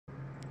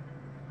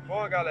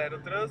Bom, galera, o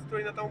trânsito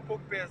ainda tá um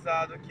pouco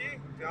pesado aqui,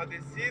 tem uma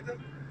descida.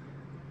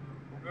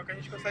 Vamos ver o que a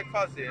gente consegue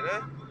fazer,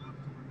 né?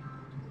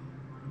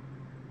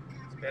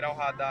 Esperar o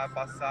radar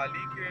passar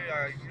ali, que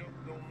aí eu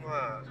dou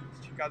uma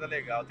esticada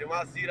legal. Tem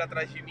uma azera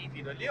atrás de mim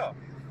vindo ali, ó.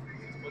 Se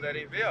vocês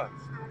puderem ver, ó.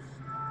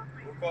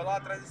 Vou colar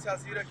atrás desse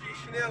azera aqui e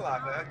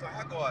chinelar,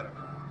 vai agora.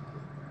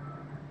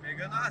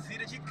 Pegando a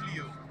azera de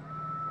Clio.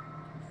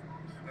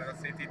 Era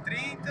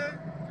 130.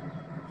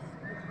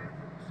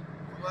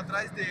 Vamos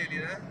atrás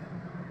dele, né?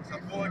 Essa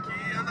porra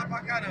aqui anda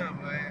pra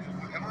caramba. É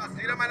uma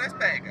azera, mas nós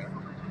pega.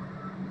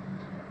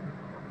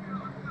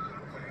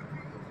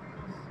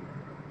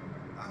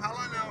 Não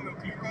rala não, meu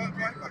Clio corre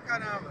pra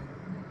caramba.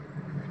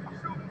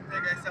 Vou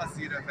pegar esse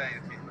azera, velho,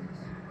 aqui.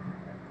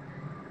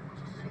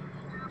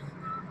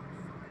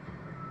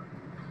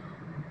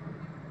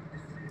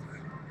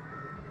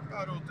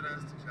 Parou o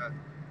trânsito já.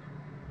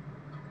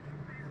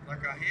 Na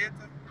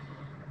carreta.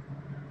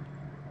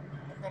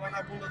 Vou colar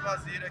na bunda do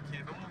azera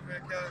aqui.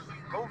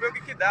 Vamos ver o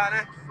que dá,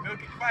 né? Ver o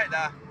que vai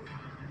dar.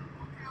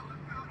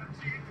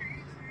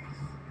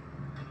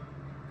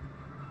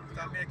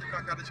 Tá meio aqui com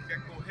a cara de que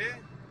quer correr.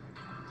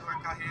 Tem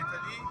uma carreta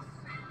ali.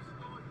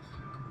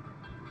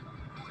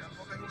 Daqui a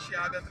pouco a gente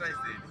abre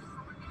atrás dele.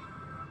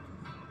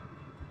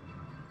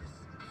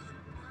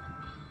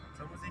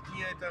 Essa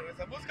musiquinha aí também.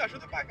 Essa música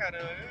ajuda pra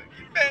caramba.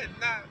 Que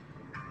pena!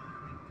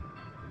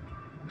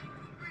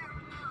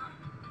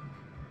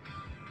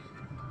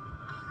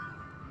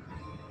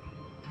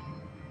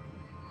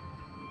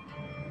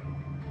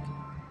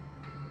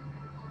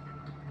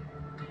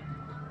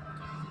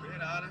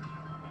 Esperaram.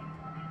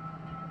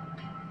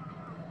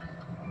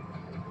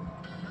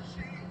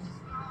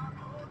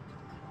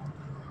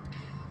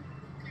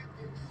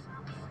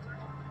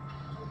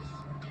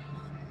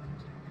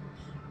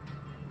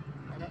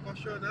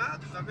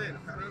 Apaixonado, tá vendo?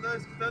 O cara anda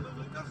escutando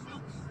muita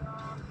fluxo.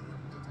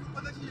 Tudo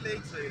culpa da de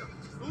leite isso aí, ó.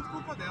 Tudo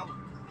culpa dela.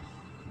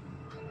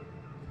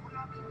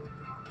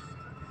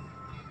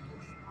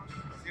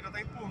 A Cira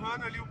tá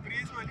empurrando ali o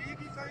prisma ali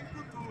e tá indo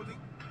com tudo, hein?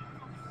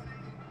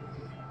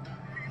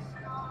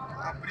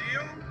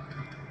 Abriu.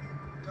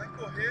 Vai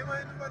correr,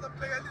 mas não vai dar pra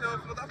pegar ele não,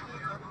 filho da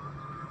puta.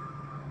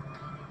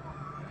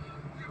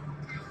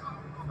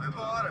 Vai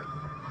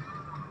embora.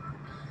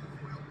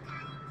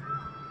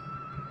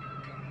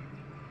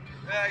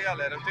 É,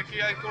 galera, eu tenho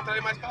que encontrar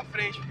ele mais pra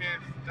frente, porque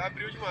já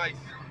abriu demais.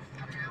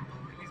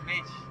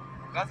 Infelizmente.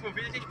 No próximo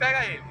vídeo a gente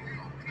pega ele.